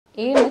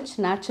AMH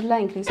naturally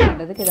increase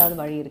பண்றதுக்கு ஏதாவது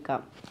வழி இருக்கா?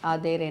 Are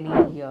there any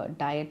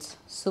diets,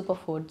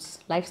 superfoods,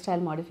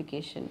 lifestyle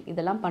modification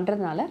இதெல்லாம்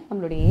பண்றதுனால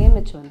நம்மளுடைய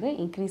AMH வந்து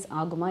increase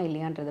ஆகுமா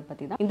இல்லையான்றத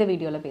பத்தி தான் இந்த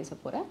வீடியோல பேச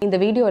போறேன். இந்த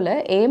வீடியோல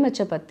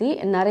AMH பத்தி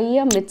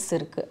நிறைய myths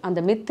இருக்கு.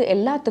 அந்த myth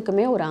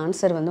எல்லாத்துக்குமே ஒரு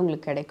ஆன்சர் வந்து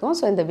உங்களுக்கு கிடைக்கும்.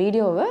 சோ இந்த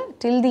வீடியோவை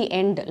till the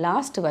end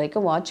last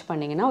வரைக்கும் வாட்ச்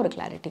பண்ணீங்கன்னா ஒரு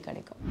clarity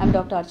கிடைக்கும். I'm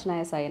Dr. Archana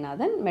S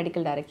Ayyanathan,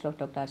 Medical Director of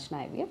Dr.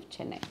 Archana IVF,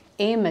 Chennai.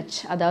 AMH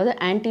அதாவது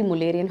ஆன்டி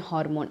முலேரியன்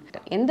ஹார்மோன்.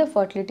 எந்த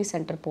ஃபர்டிலிட்டி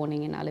சென்டர்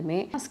போனீங்கனாலுமே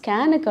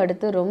ஸ்கேனுக்கு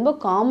அடுத்து ரொம்ப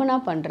காமனா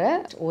பண்ற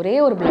ஒரே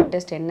ஒரு பிளட்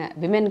டெஸ்ட் என்ன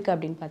விமென்க்கு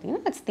அப்படினு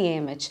பாத்தீங்கன்னா that's the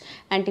AMH,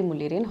 anti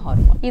Mullerian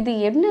hormone. இது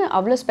என்ன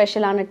அவ்வளவு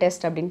ஸ்பெஷலான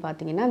டெஸ்ட் அப்படினு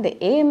பாத்தீங்கன்னா the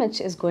AMH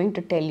is going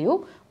to tell you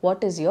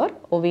what is your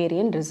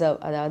ovarian reserve,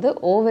 அதாவது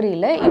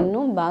ஓவரியில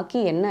இன்னும் பாக்கி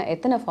என்ன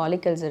எத்தனை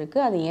ஃபாலிகல்ஸ் இருக்கு,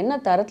 அது என்ன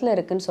தரத்துல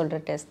இருக்குன்னு சொல்ற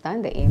டெஸ்ட் தான்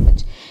இந்த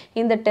AMH.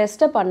 இந்த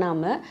டெஸ்ட்டை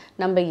பண்ணாம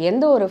நம்ம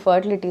எந்த ஒரு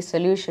ஃபர்டிலிட்டி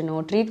சொல்யூஷனோ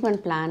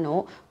ட்ரீட்மெண்ட் பிளானோ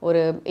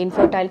ஒரு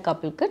இன்ஃபர்டைல்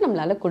கப்பிளுக்கு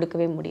நம்மளால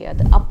கொடுக்கவே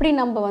முடியாது. அப்படி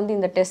நம்ம வந்து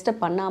இந்த டெஸ்ட்டை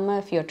பண்ணாம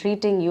if you are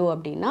treating you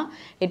அப்படின்னா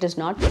it is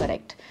not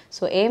correct.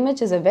 So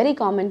AMH is a very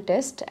common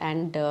test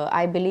and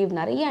I believe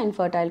நிறைய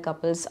infertile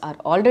couples are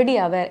already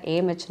aware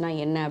AMH னா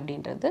என்ன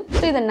அப்படின்றது.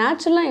 So இதை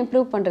நேச்சுரலா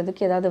இம்ப்ரூவ்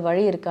பண்றதுக்கு ஏதாவது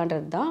வழி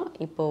இருக்கான்றது தான்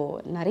இப்போ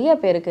நிறைய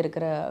பேருக்கு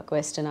இருக்கிற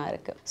क्वेश्चनா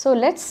இருக்கு. So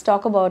let's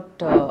talk about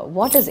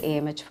what is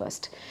AMH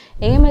first.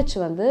 AMH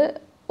வந்து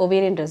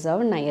ovarian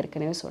reserve நான்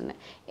ஏற்கனவே சொன்னேன்.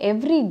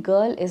 Every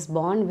girl is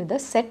born with a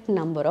set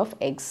number of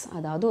eggs.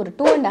 அதாவது ஒரு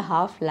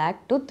 2.5 lakh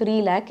to 3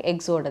 lakh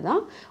eggs ஓட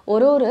தான்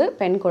ஒரு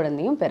பெண்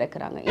குழந்தையும்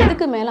பிறக்குறாங்க.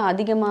 இதுக்கு மேல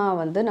அதிகமா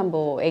வந்து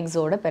நம்ம eggs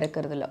ஓட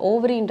பிறக்கிறது இல்ல.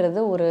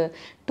 ஓவரின்றது ஒரு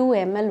 2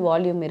 ml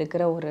வால்யூம்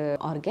இருக்கிற ஒரு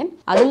ஆர்கன்.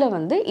 அதுல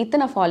வந்து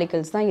இத்தனை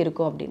ஃபாலிகல்ஸ் தான்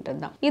இருக்கும்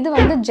அப்படின்றது தான். இது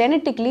வந்து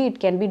genetically it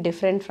can be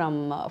different from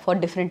for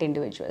different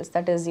individuals.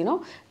 That is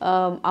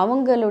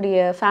அவங்களுடைய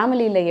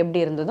ஃபேமிலில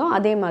எப்படி இருந்ததோ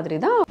அதே மாதிரி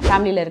தான்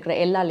ஃபேமிலில இருக்கிற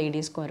எல்லா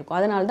லேடிஸ்க்கும் இருக்கும்.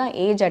 அதனால தான்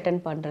ஏஜ்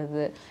அட்டெண்ட்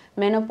பண்றது,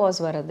 மெனோபாஸ்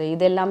வரது,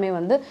 இது எல்லாமே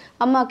வந்து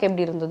அம்மாக்கு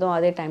எப்படி இருந்ததோ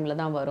அதே டைம்ல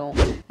தான் வரும்.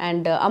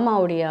 அண்ட்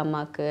அம்மாவுடைய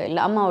அம்மாக்கு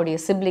இல்லை அம்மாவுடைய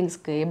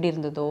சிப்ளிங்ஸ்க்கு எப்படி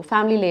இருந்ததோ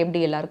ஃபேமிலியில்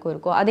எப்படி எல்லாருக்கும்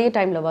இருக்கோ அதே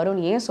டைம்ல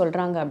வரும்னு ஏன்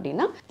சொல்றாங்க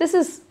அப்படின்னா this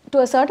is to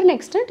a certain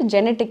extent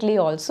genetically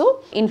also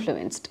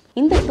influenced.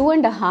 இந்த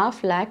 2.5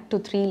 lakh to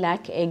 3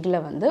 lakh எக்ல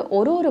வந்து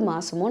ஒரு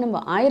மாசமும் நம்ம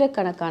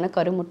ஆயிரக்கணக்கான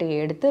கருமுட்டையை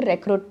எடுத்து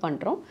ரெக்ரூட்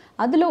பண்றோம்.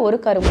 அதுல ஒரு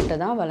கருமுட்டை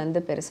தான் வளர்ந்து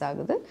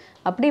பெருசாகுது.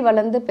 அப்படி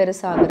வளர்ந்து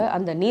பெருசாகிற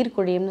அந்த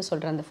நீர்க்குழியம்னு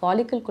சொல்ற அந்த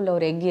ஃபாலிக்கல்குள்ள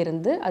ஒரு எக்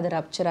இருந்து அது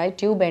ரப்சர் ஆகி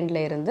டியூப்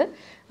எண்ட்ல இருந்து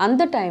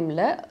அந்த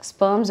டைம்ல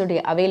ஸ்பெர்ம்ஸ்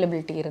உடைய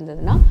அவைலபிலிட்டி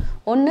இருந்ததுன்னா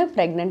ஒன்று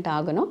பிரெக்னென்ட்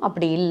ஆகணும்,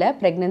 அப்படி இல்லை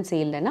பிரெக்னன்சி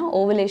இல்லைன்னா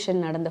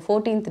ஓவலேஷன் நடந்த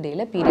 14th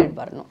டேல பீரியட்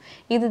வரணும்.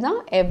 இதுதான்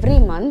எவ்ரி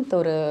மந்த்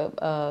ஒரு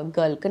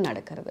கேர்ளுக்கு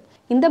நடக்கிறது.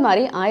 இந்த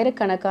மாதிரி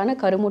ஆயிரக்கணக்கான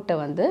கருமுட்டை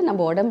வந்து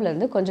நம்ம உடம்புல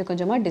இருந்து கொஞ்சம்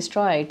கொஞ்சமா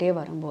டிஸ்ட்ராய் ஆகிட்டே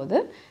வரும்போது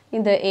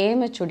இந்த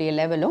AMH உடைய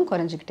லெவலும்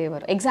குறைஞ்சிக்கிட்டே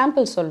வரும்.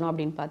 எக்ஸாம்பிள் சொல்லணும்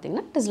அப்படின்னு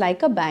பார்த்தீங்கன்னா it is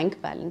like a bank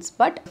balance,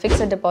 but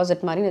fixed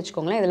deposit மாதிரி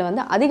வச்சுக்கோங்களேன். இதில்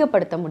வந்து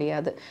அதிகப்படுத்த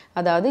முடியாது.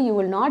 அதாவது you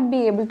will not be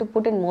able to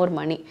put in more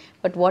money,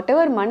 but what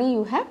ever money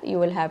you have you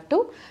will have to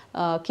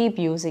keep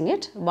using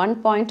it. One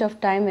point of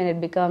time when it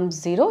becomes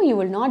zero you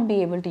will not be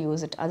able to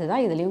use it.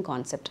 அதுதான் இதுலயும்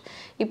concept.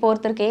 இப்போ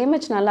ஒருத்தருக்கு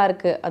AMH நல்லா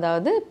இருக்கு,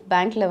 அதாவது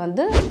பேங்க்ல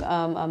வந்து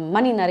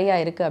மணி நிறைய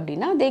இருக்கு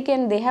அப்படின்னா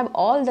they have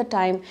all the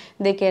time,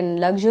 they can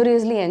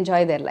luxuriously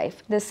enjoy their life.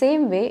 The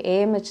same way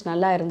AMH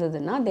நல்லா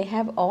இருந்ததுன்னா they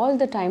have all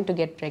the time to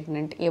get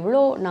pregnant.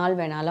 எவ்வளோ நாள்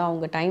வேணாலும்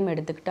அவங்க டைம்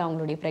எடுத்துக்கிட்டு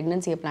அவங்களுடைய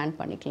பிரெக்னன்சியை பிளான்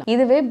பண்ணிக்கலாம்.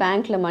 இதுவே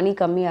பேங்க்ல மணி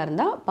கம்மியா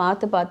இருந்தா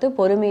பார்த்து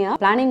பொறுமையா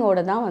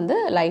பிளானிங்கோட தான் வந்து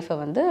லைஃபை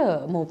வந்து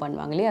மூவ்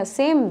பண்ணுவாங்க இல்லையா.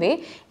 சேம் வே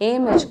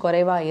AMH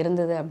குறைவா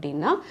இருந்தது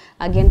அப்படின்னா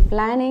again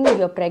planning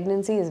your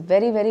pregnancy is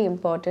very very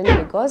important,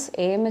 because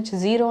AMH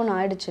 0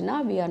 ஆயிடுச்சுன்னா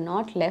we are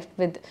not left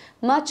with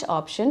much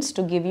options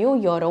to give you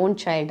your own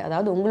child.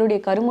 அதாவது உங்களுடைய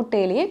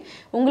கருமுட்டையிலேயே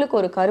உங்களுக்கு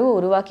ஒரு கருவை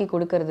உருவாக்கி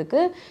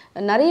கொடுக்கறதுக்கு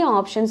நிறைய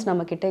ஆப்ஷன்ஸ்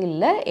நம்ம கிட்ட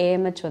இல்லை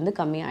AMH வந்து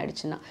கம்மி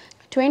ஆயிடுச்சுன்னா.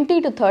 20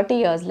 to 30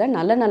 இயர்ஸ்ல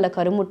நல்ல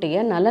கருமுட்டையை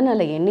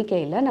நல்ல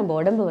எண்ணிக்கையில் நம்ம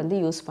உடம்பு வந்து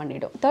யூஸ்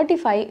பண்ணிடும்.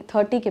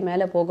 35-30க்கு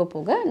மேலே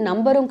போக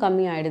நம்பரும்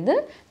கம்மி ஆயிடுது,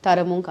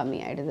 தரமும் கம்மி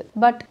ஆயிடுது.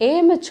 பட்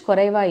AMH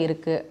குறைவா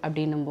இருக்கு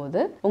அப்படின்னும்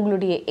போது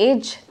உங்களுடைய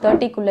ஏஜ்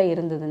 30க்குள்ள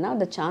இருந்ததுன்னா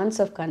the chance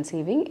of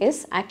conceiving is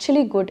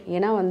actually good.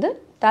 ஏன்னா வந்து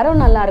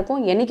தரம் நல்லா இருக்கும்,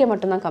 எண்ணிக்கை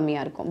மட்டும்தான்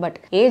கம்மியாக இருக்கும். பட்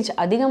ஏஜ்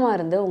அதிகமாக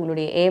இருந்து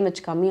உங்களுடைய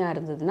AMH கம்மியாக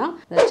இருந்ததுன்னா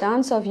the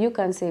chance of you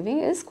conceiving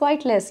is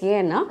quite less.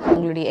 ஏன்னா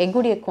உங்களுடைய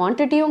எக்குடைய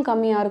குவான்டிட்டியும்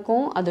கம்மியாக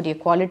இருக்கும், அதோடைய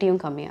குவாலிட்டியும்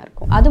கம்மியாக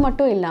இருக்கும். அது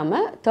மட்டும்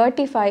இல்லாமல்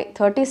 35,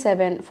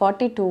 37,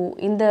 42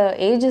 இந்த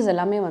ஏஜஸ்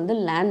எல்லாமே வந்து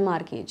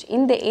லேண்ட்மார்க் ஏஜ்.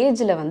 இந்த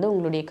ஏஜில் வந்து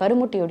உங்களுடைய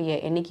கருமுட்டையுடைய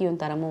எண்ணிக்கையும்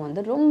தரமும்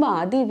வந்து ரொம்ப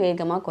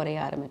அதிவேகமாக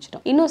குறைய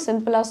ஆரம்பிச்சிடும். இன்னும்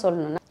சிம்பிளாக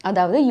சொல்லணும்னா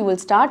அதாவது you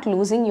will start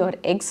losing your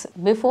eggs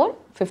before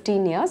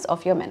 15 years of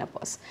your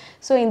menopause.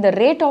 So இந்த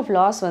rate of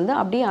loss வந்து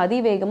அப்படியே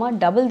அதிவேகமாக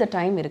double the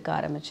time இருக்க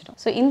ஆரம்பிச்சிடும்.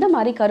 ஸோ இந்த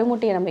மாதிரி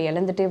கருமுட்டையை நம்ம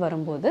இழந்துட்டே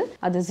வரும்போது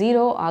அது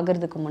 0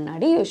 ஆகிறதுக்கு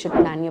முன்னாடி you should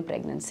plan your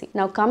pregnancy.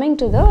 Now coming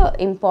to the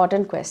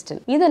important question,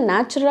 இதை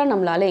நேச்சுரலாக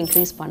நம்மளால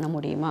இன்க்ரீஸ் பண்ண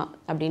முடியுமா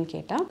அப்படின்னு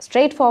கேட்டால்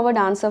straight forward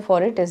answer for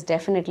it is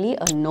definitely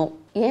a no.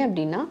 ஏன்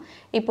அப்படின்னா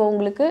இப்போ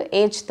உங்களுக்கு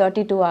ஏஜ்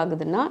 32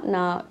 ஆகுதுன்னா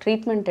நான்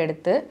ட்ரீட்மெண்ட்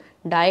எடுத்து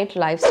diet,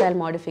 lifestyle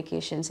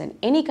modifications and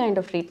any kind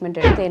of treatment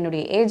எடுத்து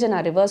என்னுடைய ஏஜை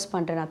நான் ரிவர்ஸ்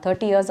பண்ணுறேன், நான்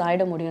 30 years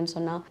ஆகிட முடியும்னு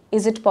சொன்னால்,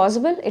 is it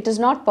possible? It is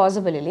not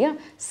possible இல்லையா?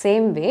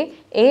 Same way,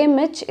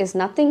 AMH is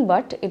nothing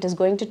but it is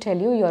going to tell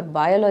you your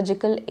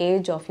biological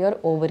age of your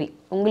ovary.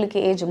 உங்களுக்கு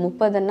ஏஜ்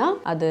 30ன்னா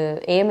அது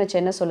AMH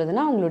என்ன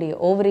சொல்லுதுன்னா உங்களுடைய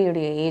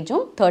ஓவரியுடைய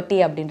ஏஜும் 30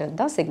 அப்படின்றது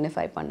தான்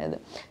சிக்னிஃபை பண்ணுது.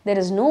 There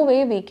is no way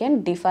we can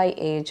defy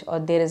age, or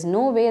there is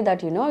no way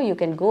that you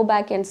can go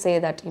back and say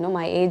that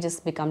my age has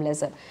become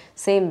lesser.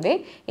 Same way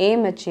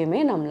AMH-யுமே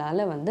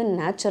நம்மளால வந்து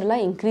நேச்சுரலா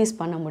இன்க்ரீஸ்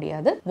பண்ண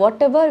முடியாது.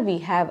 Whatever we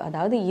have,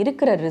 அதாவது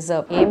இருக்கிற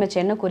reserve, AMH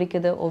என்ன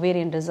குறிக்குது?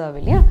 Ovarian reserve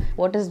இல்லையா?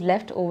 What is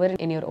left over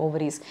in your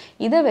ovaries,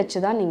 இதை வச்சு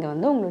தான் நீங்க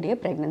வந்து உங்களுடைய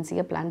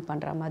பிரெக்னன்சியை பிளான்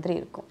பண்ற மாதிரி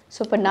இருக்கும். ஸோ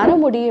இப்போ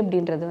நரமுடி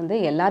அப்படின்றது வந்து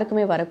எல்லாருக்குமே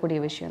வரக்கூடிய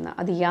விஷயம் தான்.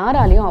 அது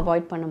யாராலையும்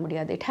அவாய்ட் பண்ண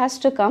முடியாது. It has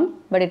to come,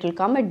 but it will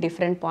come at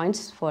different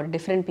points for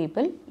different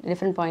people,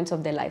 different points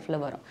of their லைஃப்பில்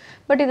வரும்.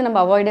 பட் இது நம்ம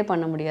அவாய்டே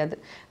பண்ண முடியாது.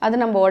 அது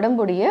நம்ம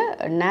உடம்புடைய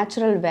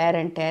natural where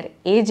and dare,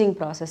 ageing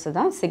ப்ராசஸ்ஸை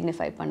தான்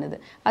சிக்னிஃபை பண்ணுது.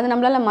 அது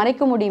நம்மளால்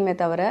மறைக்க முடியுமே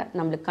தவிர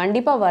நம்மளுக்கு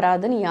கண்டிப்பாக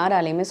வராதுன்னு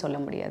யாராலையுமே சொல்ல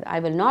முடியாது. I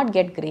will not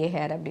get grey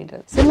hair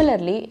அப்படின்றது.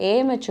 சிமிலர்லி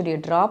AMH உடைய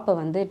ட்ராப்பை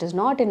வந்து it is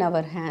not in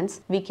our hands,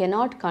 we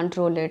cannot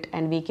control it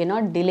and we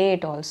cannot delay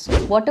it also.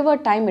 Whatever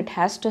time it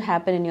has to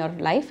happen in your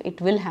life, it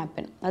will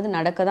happen. அது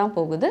நடக்க தான்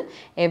போகுது.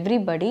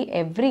 Everybody,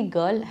 every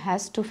girl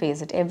has to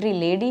face it. Every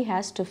lady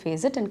has to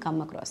face it and come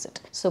across it.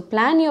 So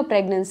plan your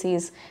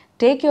pregnancies,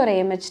 take your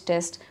AMH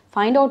test,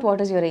 find out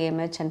what is your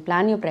AMH and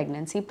plan your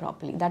pregnancy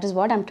properly. That is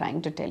what I'm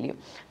trying to tell you.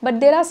 But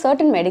there are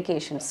certain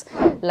medications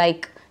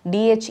like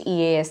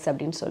DHEAS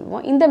அப்படின்னு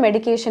சொல்லுவோம். இந்த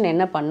medication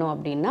என்ன பண்ணும்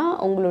அப்படின்னா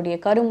உங்களுடைய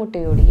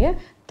கருமுட்டையுடைய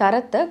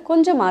தரத்தை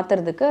கொஞ்சம்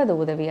மாற்றுறதுக்கு அது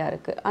உதவியாக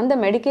இருக்குது. அந்த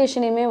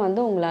மெடிகேஷனையுமே வந்து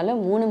உங்களால்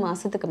 3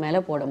 மாதத்துக்கு மேலே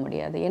போட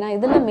முடியாது. ஏன்னா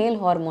இதில் மேல்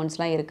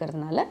ஹார்மோன்ஸ்லாம்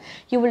இருக்கிறதுனால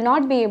you will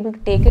not be able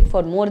to take it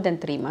for more then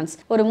 3 months.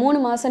 ஒரு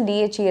 3 மாதம்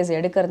DHEAS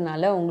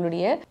எடுக்கிறதுனால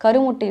உங்களுடைய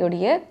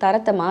கருமுட்டையுடைய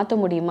தரத்தை மாற்ற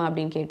முடியுமா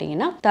அப்படின்னு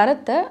கேட்டிங்கன்னா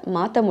தரத்தை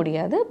மாற்ற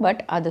முடியாது.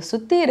 பட் அதை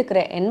சுற்றி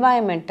இருக்கிற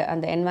என்வாயன்மெண்ட்,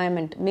 அந்த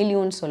என்வாயன்மெண்ட்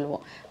மில்யூன்னு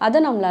சொல்லுவோம்,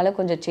 அதை நம்மளால்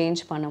கொஞ்சம்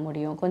சேஞ்ச் பண்ண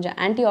முடியும். கொஞ்சம்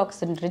ஆன்டி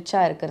ஆக்சிடென்ட்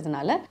ரிச்சாக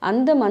இருக்கிறதுனால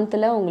அந்த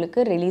மந்தில்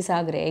உங்களுக்கு ரிலீஸ்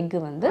ஆகிற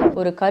எக்கு வந்து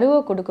ஒரு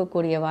கருவை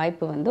கொடுக்கக்கூடிய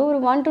வாய்ப்பு வந்து ஒரு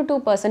 1 to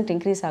 2%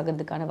 இன்க்ரீஸ்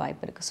ஆகிறதுக்கான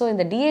வாய்ப்பு இருக்குது. ஸோ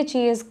இந்த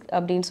DHEAS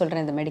அப்படின்னு சொல்கிற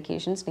இந்த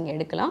மெடிகேஷன்ஸ் நீங்கள்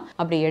எடுக்கலாம்.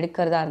 அப்படி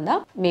எடுக்கிறதா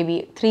இருந்தால் மேபி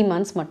 3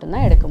 months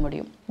மட்டும்தான் எடுக்க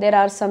முடியும். There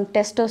are some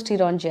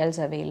testosterone gels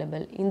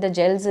available. இந்த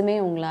ஜெல்ஸுமே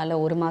உங்களால்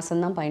 1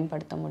 மாதம் தான்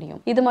பயன்படுத்த முடியும்.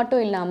 இது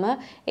மட்டும் இல்லாமல்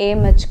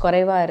AMH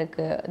குறைவாக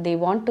இருக்குது, they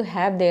want to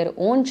have their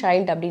own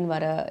child அப்படின்னு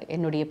வர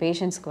என்னுடைய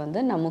பேஷண்ட்ஸ்க்கு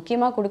வந்து நான்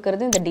முக்கியமாக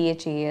கொடுக்கறது இந்த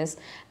DHEAS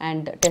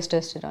and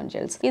testosterone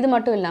gels. இது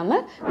மட்டும்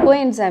இல்லாமல்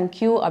coenzyme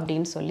Q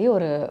அப்படின்னு சொல்லி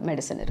ஒரு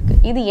மெடிசன் இருக்குது.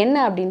 இது என்ன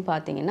அப்படின்னு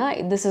பார்த்தீங்கன்னா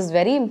this is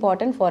very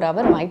important for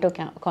our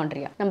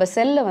mitochondria. நம்ம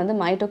செல்ல வந்து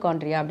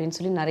மைட்டோகாண்ட்ரியா அப்படின்னு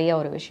சொல்லி நிறைய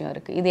ஒரு விஷயம்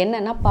இருக்குது. இது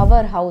என்னன்னா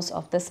பவர் ஹவுஸ்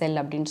ஆஃப் த செல்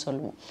அப்படின்னு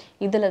சொல்லுவோம்.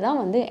 இதில் தான்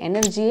வந்து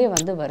எனர்ஜியே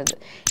வந்து வருது.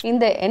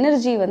 இந்த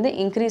எனர்ஜி வந்து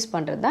இன்க்ரீஸ்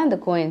பண்ணுறது தான் இந்த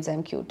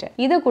கோஎன்சைம் Q10.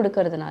 இதை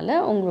கொடுக்கறதுனால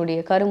உங்களுடைய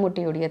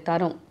கருமுட்டையுடைய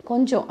தரம்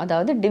கொஞ்சம்,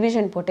 அதாவது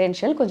டிவிஷன்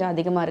பொட்டென்ஷியல் கொஞ்சம்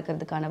அதிகமாக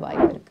இருக்கிறதுக்கான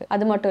வாய்ப்பு இருக்குது.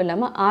 அது மட்டும்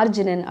இல்லாமல்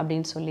ஆர்ஜினின்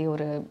அப்படின்னு சொல்லி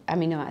ஒரு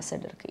அமினோ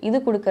ஆசிட் இருக்குது. இது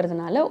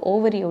கொடுக்கறதுனால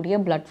ஓவரியுடைய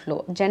பிளட் ஃப்ளோ,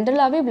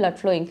 ஜென்ரலாகவே பிளட்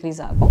ஃப்ளோ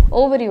இன்க்ரீஸ் ஆகும்,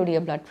 ஓவரியுடைய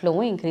பிளட்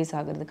ஃப்ளோவும் இன்க்ரீஸ்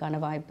ஆகிறதுக்கான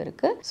வாய்ப்பு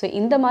இருக்குது. ஸோ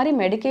இந்த மாதிரி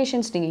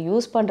மெடிகேஷன்ஸ் நீங்கள்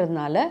யூஸ்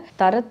பண்ணுறதுனால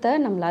தரத்தை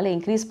நம்மளால்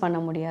இன்க்ரீஸ் பண்ண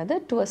முடியாது.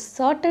 டு அ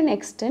சர்டன்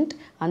எக்ஸ்டென்ட்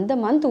அந்த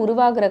மந்த்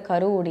உருவாகிற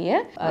கருவுடைய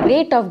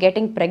ரேட் ஆஃப்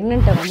கெட்டிங்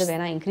ப்ரெக்னெண்ட்டை வந்து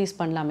வேணால் இன்க்ரீஸ்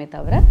பண்ணலாமே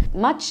தவிர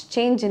மச்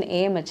சேஞ்ச் இன்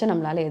AMH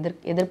நம்மளால்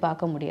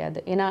எதிர்பார்க்க முடியாது.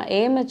 ஏன்னா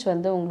AMH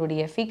வந்து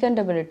உங்களுடைய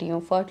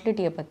ஃபீகண்டபிலிட்டியும்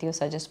ஃபர்டிலிட்டியை பற்றியும்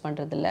சஜஸ்ட்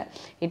பண்ணுறதில்ல.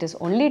 It is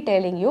only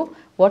telling you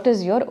what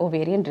is your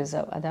ovarian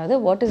reserve, அதாவது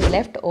what is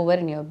left over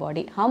in your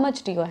body, how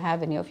much to you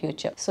have in your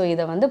future. So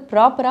இதை வந்து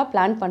ப்ராப்பராக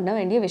பிளான் பண்ண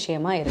வேண்டிய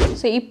விஷயமா இருக்குது.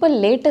 ஸோ இப்போ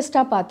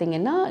லேட்டஸ்ட்டாக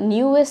பார்த்தீங்கன்னா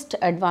நியூவஸ்ட்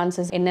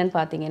அட்வான்சஸ் என்னன்னு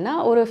பார்த்தீங்கன்னா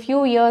ஒரு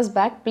few years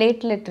back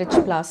platelet rich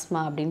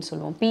plasma அப்படின்னு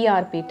சொல்லுவோம்,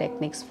 PRP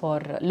techniques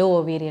for low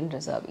ovarian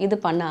reserve. இது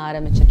பண்ண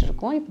ஆரம்பிச்சுட்டு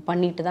இருக்கோம், இப்போ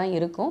பண்ணிட்டு தான்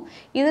இருக்கும்.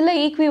 இதில்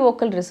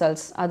ஈக்விவோக்கல்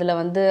ரிசல்ட்ஸ், அதில்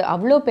வந்து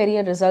அவ்வளோ பெரிய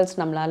ரிசல்ட்ஸ்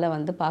நம்மளால்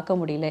வந்து பார்க்க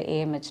முடியல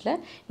AMHல.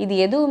 இது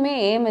எதுவுமே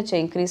AMH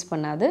இன்க்ரீஸ்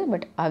பண்ணாது.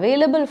 பட்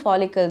அவைலபிள்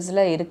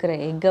ஃபாலிகல்ஸில் இருக்கிற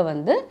எக்கை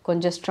வந்து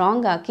கொஞ்சம்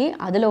ஸ்ட்ராங் ஆக்கி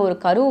அதில் ஒரு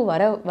கரு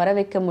வர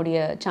வைக்க முடிய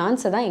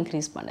சான்ஸை தான்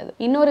இன்க்ரீஸ் பண்ணுது.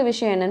 இன்னொரு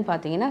விஷயம் என்னன்னு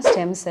பார்த்தீங்கன்னா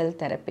stem cell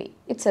therapy.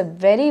 It's a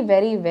very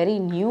very very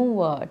new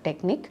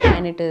technique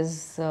and it is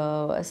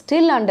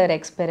still under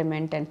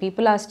experiment and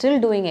people are still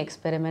doing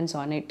experiments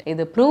on it.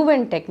 இது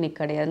ப்ரூவன் டெக்னிக்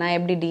கிடையாது. நான்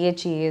எப்படி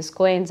DHEAS,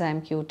 coenzyme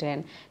Q10,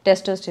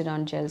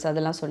 testosterone gels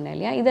அதெல்லாம் சொன்னேன்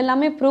இல்லையா,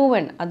 இதெல்லாமே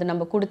proven. அது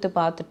நம்ம கொடுத்து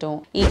பார்த்துட்டோம்.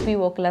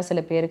 ஈக்விவோக்கலாக சில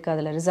பேருக்கு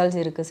அதில் ரிசல்ட்ஸ்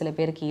இருக்குது, சில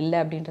பேருக்கு இல்லை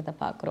அப்படின்றத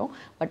பார்க்குறோம்.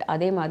 பட்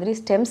அதே மாதிரி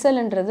ஸ்டெம்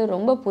செல்ன்றது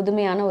ரொம்ப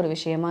புதுமையான ஒரு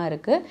விஷயமா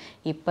இருக்குது.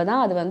 இப்போ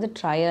தான் அது வந்து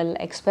ட்ரையல்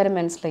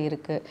எக்ஸ்பெரிமெண்ட்ஸில்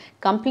இருக்குது.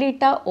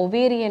 கம்ப்ளீட்டாக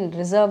ஒவேரியன்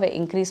ரிசர்வை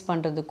இன்க்ரீஸ்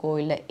பண்ணுறதுக்கோ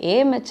இல்லை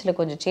AMHல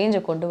கொஞ்சம்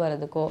சேஞ்சை கொண்டு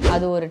வரதுக்கோ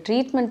அது ஒரு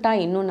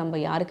ட்ரீட்மெண்ட்டாக இன்னும் நம்ம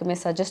யாருக்குமே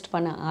சஜஸ்ட்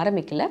பண்ண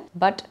ஆரம்பிக்கல.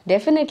 But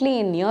definitely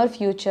in near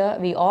future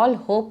we all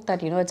hope hope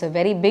that, it's a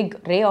very big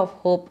ray of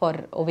hope for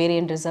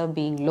ovarian reserve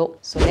being low.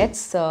 So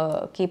let's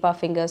keep our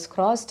fingers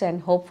crossed and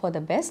hope for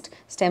the best.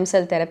 Stem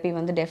cell therapy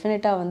வந்து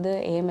டெஃபினட்டாக வந்து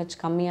AMH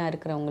கம்மியாக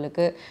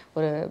இருக்கிறவங்களுக்கு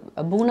ஒரு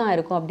பூனாக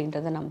இருக்கும்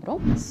அப்படின்றத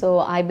நம்புகிறோம். So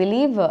I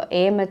believe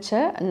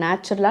AMH-ஐ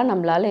நேச்சுரலாக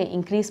நம்மளால்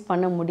இன்க்ரீஸ்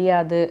பண்ண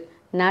முடியாது,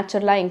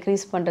 நேச்சுரலாக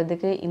இன்க்ரீஸ்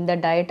பண்ணுறதுக்கு இந்த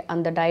டயட்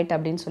அந்த டயட்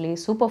அப்படின்னு சொல்லி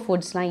சூப்பர்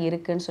ஃபுட்ஸ்லாம்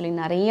இருக்குதுன்னு சொல்லி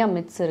நிறையா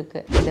மித்ஸ்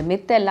இருக்குது. இந்த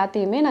மித்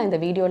எல்லாத்தையுமே நான் இந்த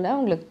வீடியோவில்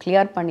உங்களுக்கு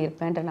கிளியர்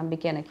பண்ணியிருப்பேன்ற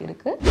நம்பிக்கை எனக்கு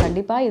இருக்குது.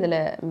 கண்டிப்பாக இதில்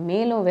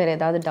மேலும் வேறு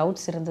ஏதாவது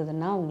டவுட்ஸ்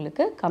இருந்ததுன்னா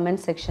உங்களுக்கு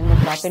கமெண்ட்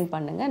செக்ஷனில் ட்ராப் இன்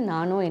பண்ணுங்கள்.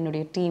 நானும்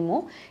என்னுடைய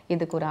டீமும்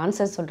இதுக்கு ஒரு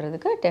ஆன்சர்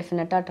சொல்கிறதுக்கு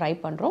டெஃபினட்டாக ட்ரை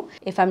பண்ணுறோம்.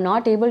 If I'm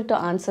not able to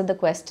answer the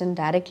question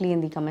directly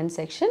in the comment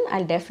section,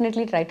 I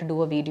definitely try to two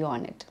a video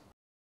on it.